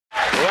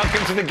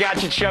Welcome to the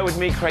Gadget Show with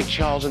me, Craig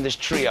Charles, and this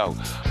trio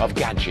of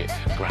gadget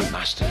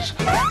grandmasters.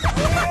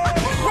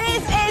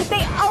 This is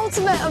the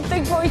ultimate of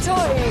big boy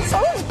toys.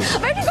 Oh,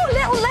 I've only got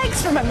little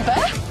legs, remember?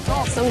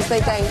 As long as they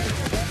don't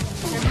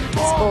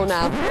sprawl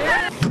now.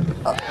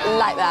 Oh,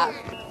 like that.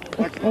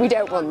 We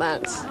don't want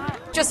that.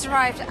 Just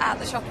arrived at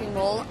the shopping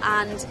mall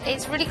and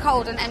it's really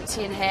cold and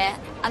empty in here,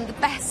 and the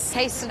best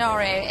case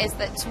scenario is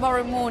that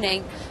tomorrow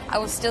morning I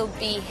will still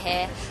be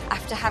here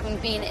after having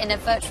been in a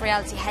virtual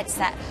reality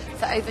headset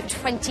for over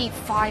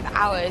 25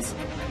 hours.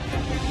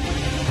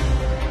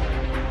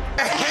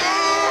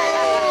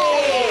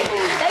 Hey!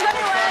 They got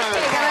it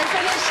working and I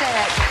finished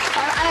it.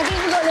 And I've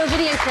even got a little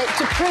video clip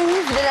to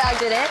prove that I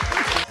did it.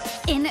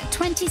 In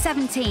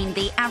 2017,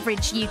 the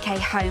average UK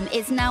home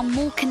is now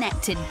more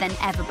connected than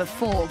ever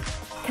before.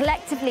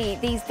 Collectively,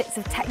 these bits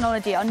of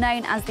technology are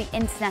known as the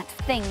Internet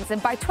of Things,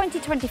 and by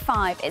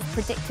 2025 it's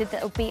predicted that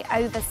it will be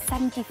over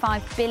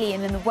 75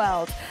 billion in the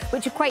world,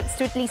 which equates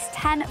to at least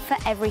 10 for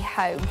every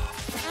home.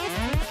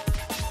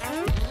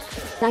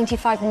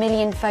 95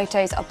 million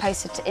photos are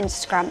posted to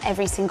Instagram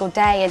every single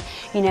day, and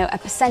you know, a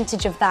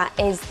percentage of that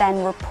is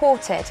then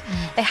reported.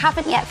 They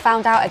haven't yet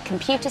found out a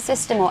computer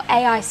system or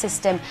AI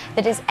system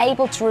that is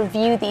able to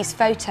review these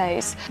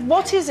photos.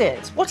 What is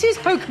it? What is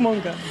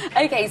Pokemon Go?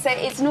 Okay, so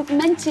it's an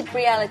augmented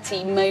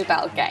reality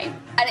mobile game,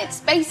 and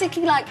it's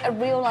basically like a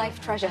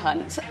real-life treasure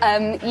hunt.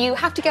 You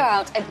have to go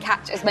out and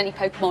catch as many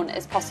Pokemon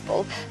as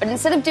possible, but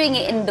instead of doing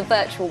it in the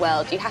virtual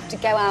world, you have to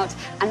go out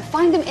and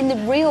find them in the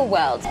real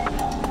world.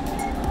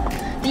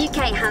 The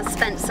UK has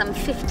spent some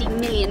 £50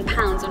 million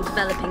on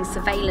developing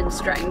surveillance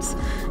drones.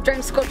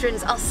 Drone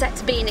squadrons are set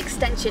to be an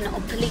extension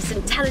of police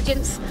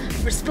intelligence,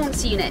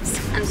 response units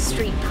and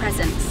street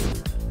presence.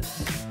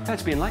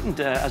 To be enlightened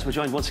as we're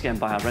joined once again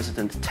by our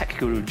resident tech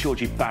guru,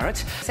 Georgie Barrat.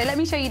 So let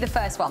me show you the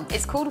first one.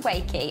 It's called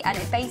Wakey, and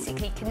it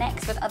basically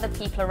connects with other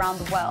people around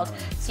the world.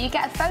 So you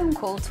get a phone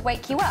call to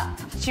wake you up.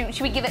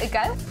 Should we give it a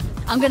go?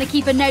 I'm going to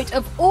keep a note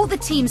of all the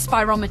team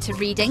spirometer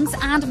readings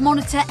and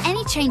monitor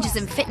any changes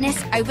in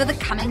fitness over the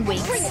coming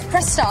weeks.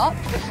 Press start,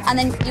 and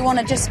then you want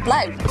to just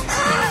blow.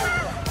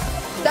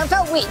 That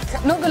felt weak,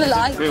 not going to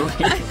lie.